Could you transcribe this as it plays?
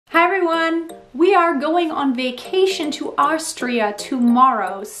everyone! We are going on vacation to Austria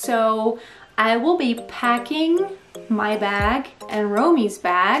tomorrow, so I will be packing my bag and Romy's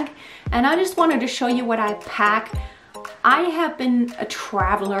bag, and I just wanted to show you what I pack. I have been a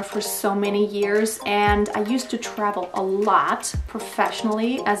traveler for so many years, and I used to travel a lot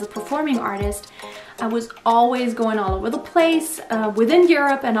professionally as a performing artist. I was always going all over the place within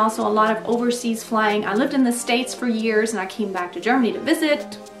Europe, and also a lot of overseas flying. I lived in the States for years, and I came back to Germany to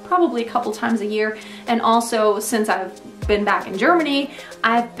visit probably a couple times a year. And also, since I've been back in Germany,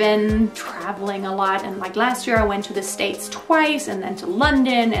 I've been traveling a lot. And like last year I went to the States twice, and then to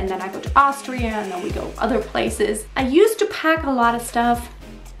London, and then I go to Austria, and then we go other places. I used to pack a lot of stuff,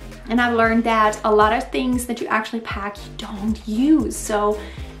 and I've learned that a lot of things that you actually pack you don't use. So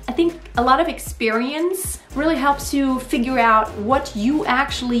I think a lot of experience really helps you figure out what you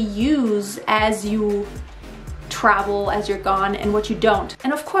actually use as you travel, as you're gone, and what you don't.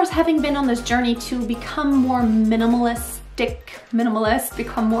 And of course, having been on this journey to become more minimalist,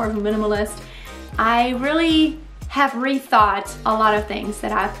 become more of a minimalist, I really have rethought a lot of things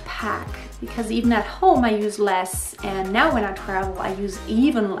that I pack, because even at home I use less, and now when I travel I use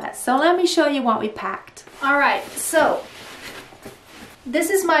even less. So let me show you what we packed. All right, so this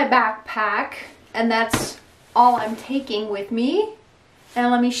is my backpack, and that's all I'm taking with me.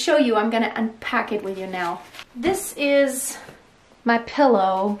 And let me show you, I'm gonna unpack it with you now. This is my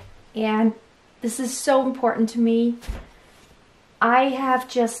pillow, and this is so important to me. I have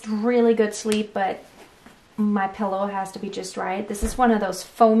just really good sleep, but my pillow has to be just right. This is one of those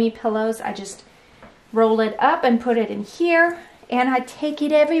foamy pillows. I just roll it up and put it in here, and I take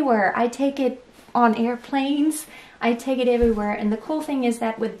it everywhere. I take it on airplanes. I take it everywhere. And the cool thing is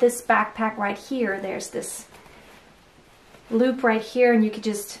that with this backpack right here, there's this loop right here, and you could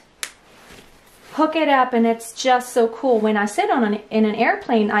just hook it up, and it's just so cool. When I sit in an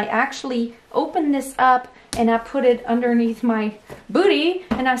airplane, I actually open this up and I put it underneath my booty,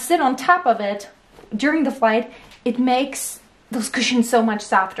 and I sit on top of it during the flight. It makes those cushions so much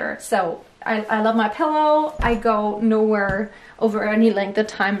softer. So I love my pillow. I go nowhere over any length of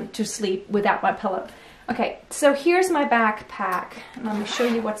time to sleep without my pillow. Okay, so here's my backpack. Let me show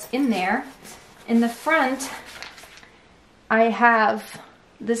you what's in there. In the front, I have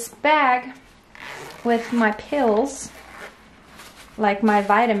this bag with my pills, like my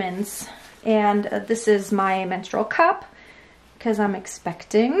vitamins, and this is my menstrual cup, because I'm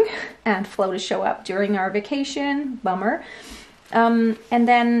expecting Aunt Flo to show up during our vacation. Bummer. And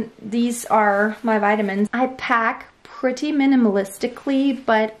then these are my vitamins. I pack pretty minimalistically,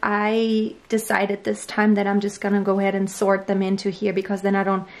 but I decided this time that I'm just gonna go ahead and sort them into here, because then I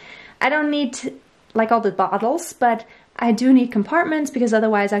don't need to, like, all the bottles, but I do need compartments, because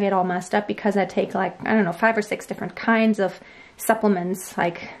otherwise I get all messed up, because I take, like, I don't know, 5 or 6 different kinds of supplements,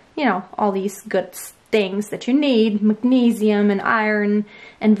 like, you know, all these good things that you need, magnesium and iron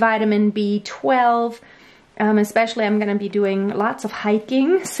and vitamin B12. Especially I'm going to be doing lots of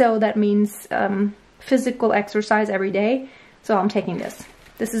hiking, so that means physical exercise every day. So I'm taking this.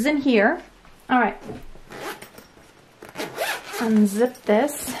 This is in here. All right. Unzip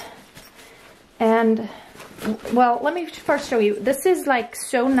this. And well, let me first show you. This is like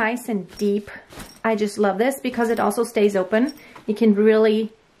so nice and deep. I just love this because it also stays open. You can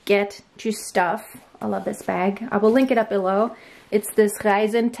really get to stuff. I love this bag. I will link it up below. It's this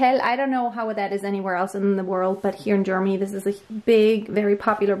Reisentel. I don't know how that is anywhere else in the world, but here in Germany, this is a big, very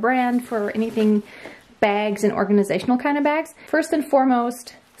popular brand for anything bags and organizational kind of bags. First and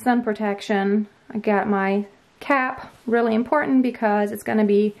foremost, sun protection. I got my cap, really important, because it's going to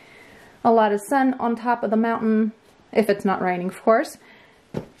be a lot of sun on top of the mountain, if it's not raining, of course.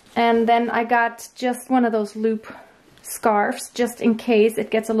 And then I got just one of those loop scarves, just in case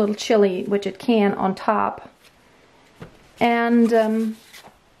it gets a little chilly, which it can, on top. And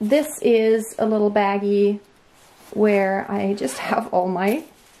this is a little baggie where I just have all my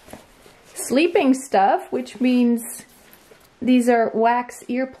sleeping stuff, which means these are wax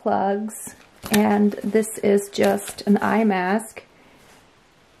earplugs, and this is just an eye mask,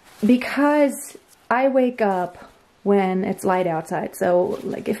 because I wake up when it's light outside. So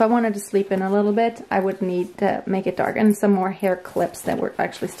like if I wanted to sleep in a little bit, I would need to make it dark, and some more hair clips that were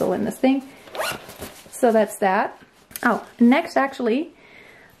actually still in this thing. So that's that. Oh, next actually,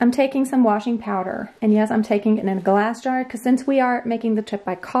 I'm taking some washing powder, and yes, I'm taking it in a glass jar, because since we are making the trip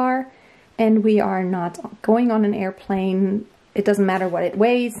by car and we are not going on an airplane, it doesn't matter what it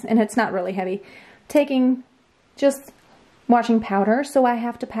weighs, and it's not really heavy. Taking just washing powder, so I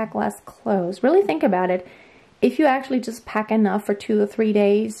have to pack less clothes. Really think about it. If you actually just pack enough for 2 or 3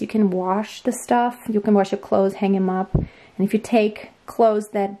 days, you can wash the stuff. You can wash your clothes, hang them up. And if you take clothes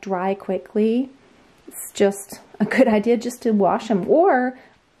that dry quickly, it's just a good idea just to wash them, or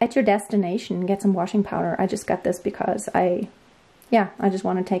at your destination get some washing powder. I just got this because I just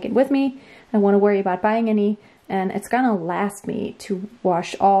want to take it with me. I don't want to worry about buying any, and it's gonna last me to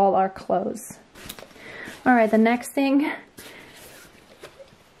wash all our clothes. All right, the next thing,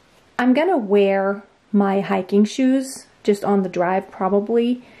 I'm gonna wear my hiking shoes just on the drive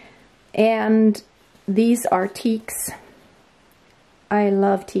probably, and these are teaks. I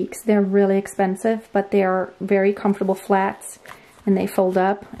love teaks. They're really expensive, but they are very comfortable flats, and they fold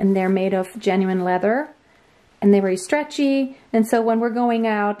up, and they're made of genuine leather, and they're very stretchy. And so when we're going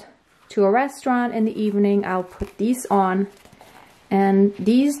out to a restaurant in the evening, I'll put these on, and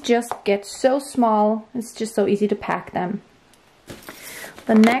these just get so small, it's just so easy to pack them.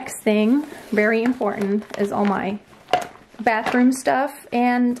 The next thing, very important, is all my bathroom stuff,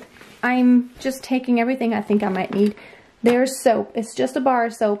 and I'm just taking everything I think I might need. There's soap. It's just a bar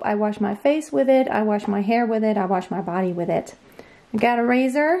of soap. I wash my face with it, I wash my hair with it, I wash my body with it. I got a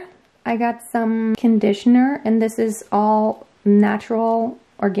razor, I got some conditioner, and this is all natural,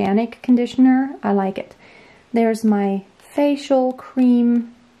 organic conditioner. I like it. There's my facial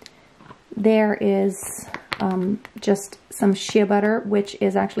cream. There is just some shea butter, which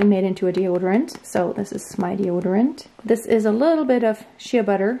is actually made into a deodorant. So this is my deodorant. This is a little bit of shea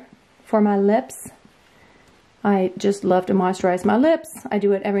butter for my lips. I just love to moisturize my lips. I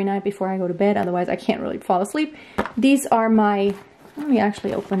do it every night before I go to bed, otherwise I can't really fall asleep. These are my, let me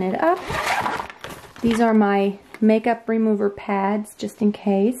actually open it up. These are my makeup remover pads, just in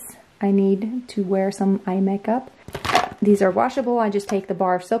case I need to wear some eye makeup. These are washable. I just take the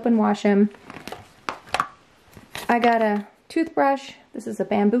bar of soap and wash them. I got a toothbrush. This is a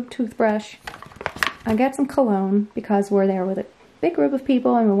bamboo toothbrush. I got some cologne because we're there with a big group of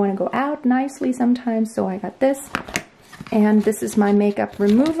people and we want to go out nicely sometimes, so I got this. And this is my makeup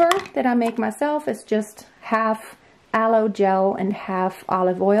remover that I make myself. It's just half aloe gel and half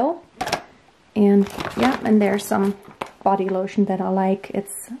olive oil. And yeah, and there's some body lotion that I like.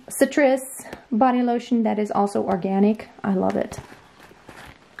 It's citrus body lotion that is also organic. I love it.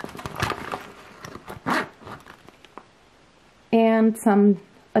 And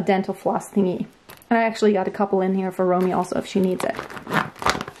a dental floss thingy. And I actually got a couple in here for Romy also if she needs it.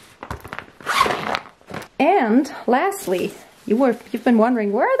 And lastly, you've been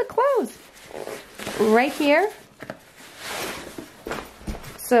wondering, where are the clothes? Right here.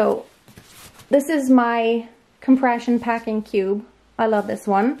 So this is my compression packing cube. I love this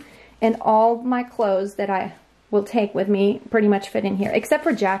one. And all my clothes that I will take with me pretty much fit in here, except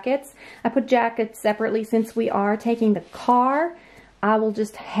for jackets. I put jackets separately since we are taking the car. I will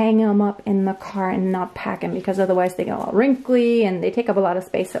just hang them up in the car and not pack them, because otherwise they get all wrinkly and they take up a lot of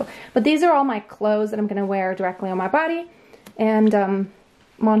space. So, but these are all my clothes that I'm going to wear directly on my body. And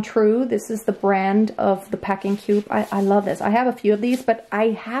Montreux, this is the brand of the packing cube. I love this. I have a few of these, but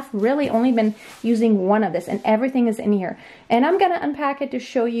I have really only been using one of this, and everything is in here. And I'm going to unpack it to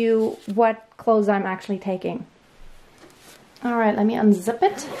show you what clothes I'm actually taking. All right, let me unzip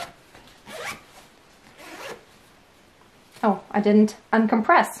it. Oh, I didn't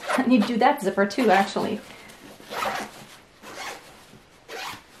uncompress. I need to do that zipper too, actually.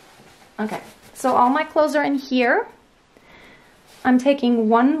 Okay, so all my clothes are in here. I'm taking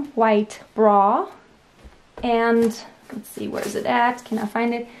one white bra and, let's see, where is it at? Can I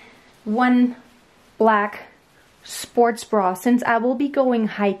find it? One black sports bra. Since I will be going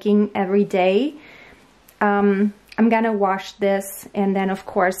hiking every day, I'm gonna wash this, and then of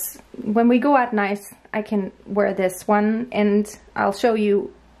course when we go out nice I can wear this one, and I'll show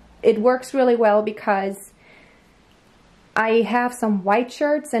you. It works really well because I have some white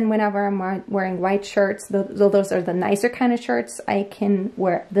shirts, and whenever I'm wearing white shirts, those are the nicer kind of shirts, I can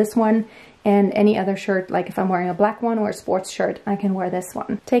wear this one, and any other shirt, like if I'm wearing a black one or a sports shirt, I can wear this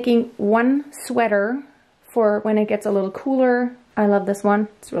one. Taking one sweater for when it gets a little cooler. I love this one.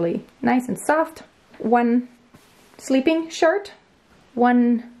 It's really nice and soft. One sleeping shirt,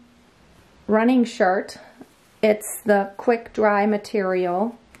 one running shirt. It's the quick dry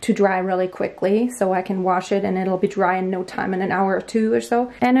material to dry really quickly, so I can wash it and it'll be dry in no time, in an hour or two or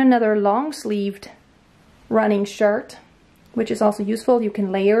so. And another long sleeved running shirt, which is also useful. You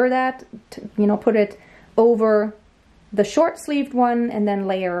can layer that, you know, put it over the short sleeved one and then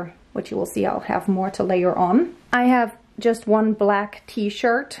layer, which you will see I'll have more to layer on. I have just one black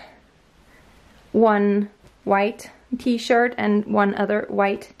t-shirt, one white t-shirt, and one other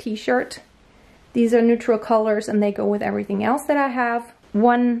white t-shirt. These are neutral colors and they go with everything else that I have.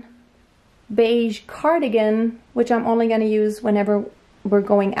 One beige cardigan, which I'm only going to use whenever we're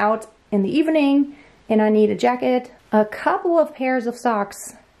going out in the evening and I need a jacket. a couple of pairs of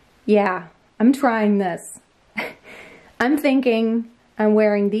socks. Yeah, I'm trying this. I'm thinking I'm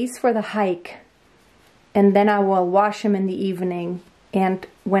wearing these for the hike, and then I will wash them in the evening. And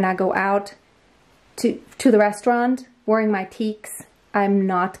when I go out to the restaurant wearing my teaks, I'm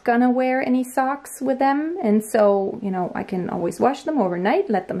not gonna wear any socks with them. And so, you know, I can always wash them overnight,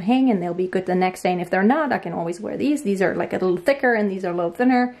 let them hang, and they'll be good the next day. And if they're not, I can always wear these. These are like a little thicker and these are a little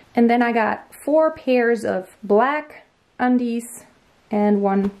thinner. And then I got 4 pairs of black undies and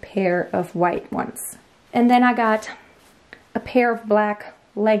 1 pair of white ones. And then I got a pair of black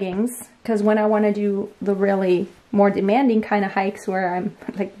leggings, because when I want to do the really more demanding kind of hikes where I'm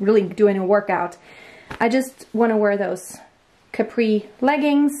like really doing a workout, I just want to wear those capri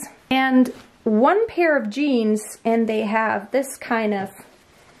leggings, and 1 pair of jeans, and they have this kind of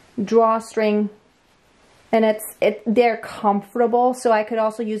drawstring, and they're comfortable, so I could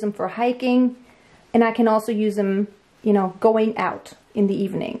also use them for hiking, and I can also use them, you know, going out in the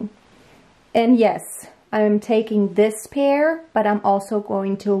evening. And yes, I'm taking this pair, but I'm also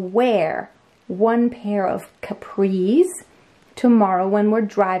going to wear 1 pair of capris tomorrow when we're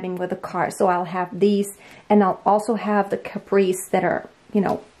driving with the car. So I'll have these, and I'll also have the capris that are, you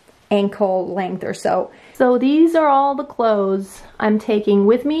know, ankle length or so. So these are all the clothes I'm taking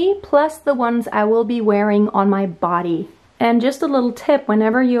with me, plus the ones I will be wearing on my body. And just a little tip,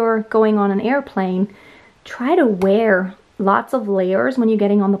 whenever you're going on an airplane, try to wear lots of layers when you're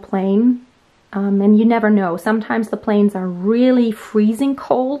getting on the plane. And you never know. Sometimes the planes are really freezing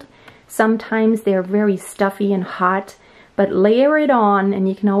cold. Sometimes they're very stuffy and hot. But layer it on, and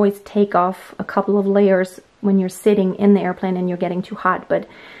you can always take off a couple of layers when you're sitting in the airplane and you're getting too hot. But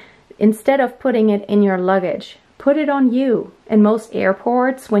instead of putting it in your luggage, put it on you. In most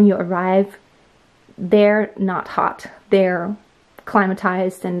airports, when you arrive, they're not hot. They're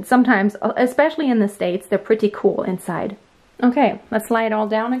climatized, and sometimes, especially in the States, they're pretty cool inside. Okay, let's lie it all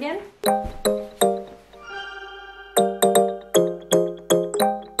down again.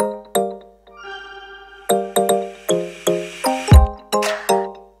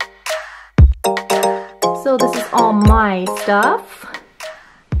 So this is all my stuff,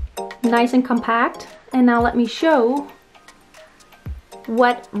 nice and compact. And now let me show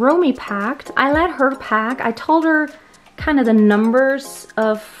what Romy packed. I let her pack. I told her kind of the numbers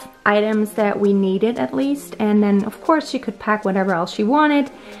of items that we needed at least, and then of course she could pack whatever else she wanted,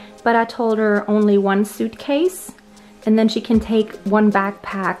 but I told her only 1 suitcase, and then she can take 1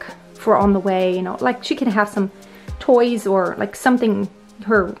 backpack for on the way, you know, like she can have some toys or like something,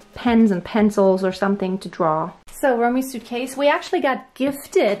 her pens and pencils or something to draw. So Romy's suitcase, we actually got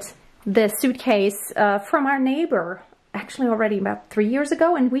gifted this suitcase from our neighbor actually already about 3 years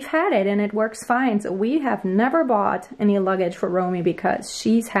ago, and we've had it and it works fine. So we have never bought any luggage for Romy because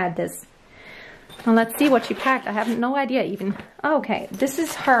she's had this. Now let's see what she packed. I have no idea even. Okay, this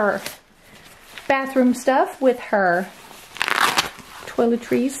is her bathroom stuff with her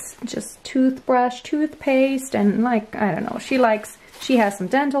toiletries, just toothbrush, toothpaste, and like, I don't know, she has some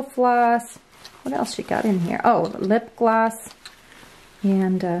dental floss. What else she got in here? Oh, lip gloss,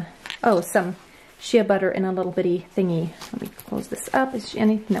 and oh, some shea butter in a little bitty thingy. Let me close this up. Is she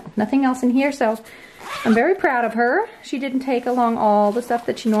no, nothing else in here. So I'm very proud of her. She didn't take along all the stuff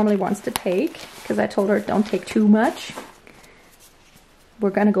that she normally wants to take, because I told her don't take too much. We're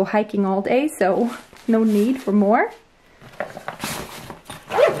gonna go hiking all day, so no need for more.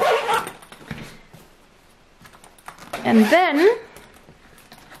 And then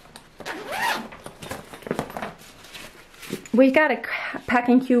we got a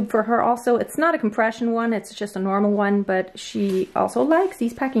packing cube for her also. It's not a compression one, it's just a normal one, but she also likes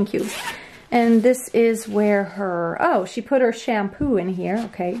these packing cubes. And this is where her, oh, she put her shampoo in here.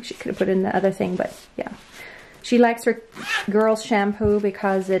 Okay, she could have put it in the other thing, but yeah. She likes her girl's shampoo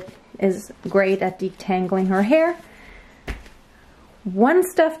because it is great at detangling her hair. 1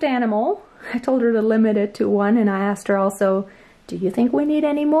 stuffed animal. I told her to limit it to 1, and I asked her also, do you think we need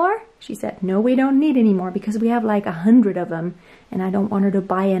any more? She said, no, we don't need any more because we have like 100 of them, and I don't want her to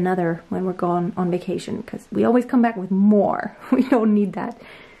buy another when we're going on vacation because we always come back with more. We don't need that.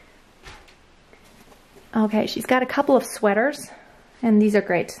 Okay, she's got a couple of sweaters, and these are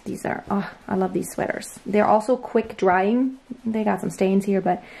great. These are, oh, I love these sweaters. They're also quick drying. They got some stains here,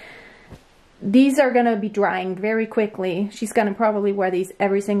 but these are gonna be drying very quickly. She's gonna probably wear these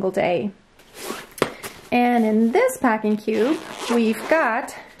every single day. And in this packing cube, we've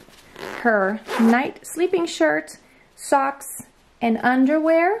got her night sleeping shirt, socks, and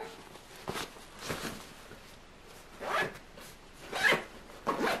underwear.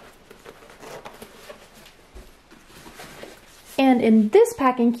 And in this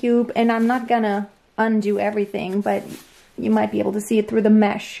packing cube, and I'm not gonna undo everything, but you might be able to see it through the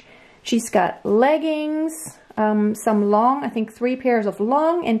mesh. She's got leggings, some long, I think 3 pairs of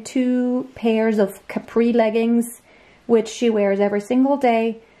long and 2 pairs of capri leggings, which she wears every single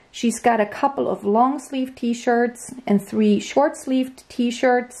day. She's got a couple of long sleeve t-shirts and 3 short sleeved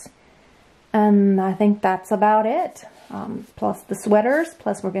t-shirts. And I think that's about it. Plus the sweaters,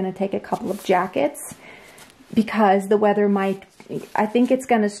 plus we're going to take a couple of jackets because the weather might, I think it's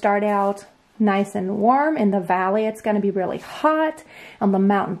going to start out nice and warm. In the valley, it's going to be really hot. On the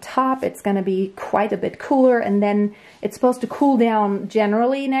mountain top, it's going to be quite a bit cooler. And then it's supposed to cool down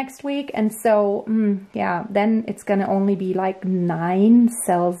generally next week. And so, yeah, then it's going to only be like 9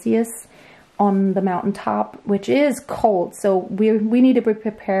 Celsius on the mountain top, which is cold. So we need to be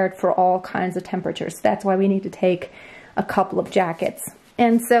prepared for all kinds of temperatures. That's why we need to take a couple of jackets.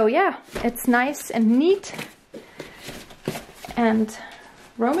 And so, yeah, it's nice and neat. And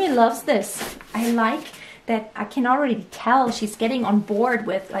Romy loves this. I like that I can already tell she's getting on board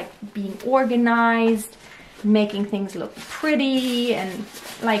with like being organized, making things look pretty, and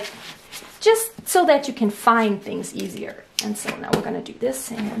like just so that you can find things easier. And so now we're gonna do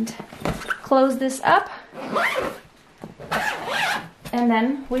this and close this up. And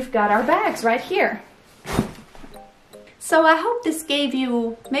then we've got our bags right here. So I hope this gave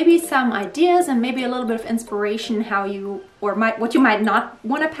you maybe some ideas and maybe a little bit of inspiration how you, or what you might not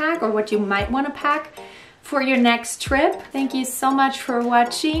want to pack or what you might want to pack for your next trip. Thank you so much for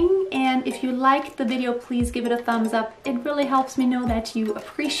watching, and if you liked the video, please give it a thumbs up. It really helps me know that you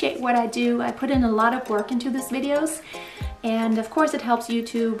appreciate what I do. I put in a lot of work into these videos, and of course it helps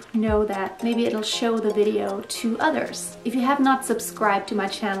YouTube know that maybe it'll show the video to others. If you have not subscribed to my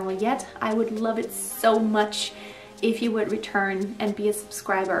channel yet, I would love it so much if you would return and be a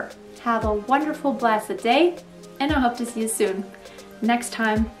subscriber. Have a wonderful, blessed day, and I hope to see you soon, next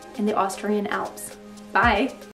time in the Austrian Alps. Bye!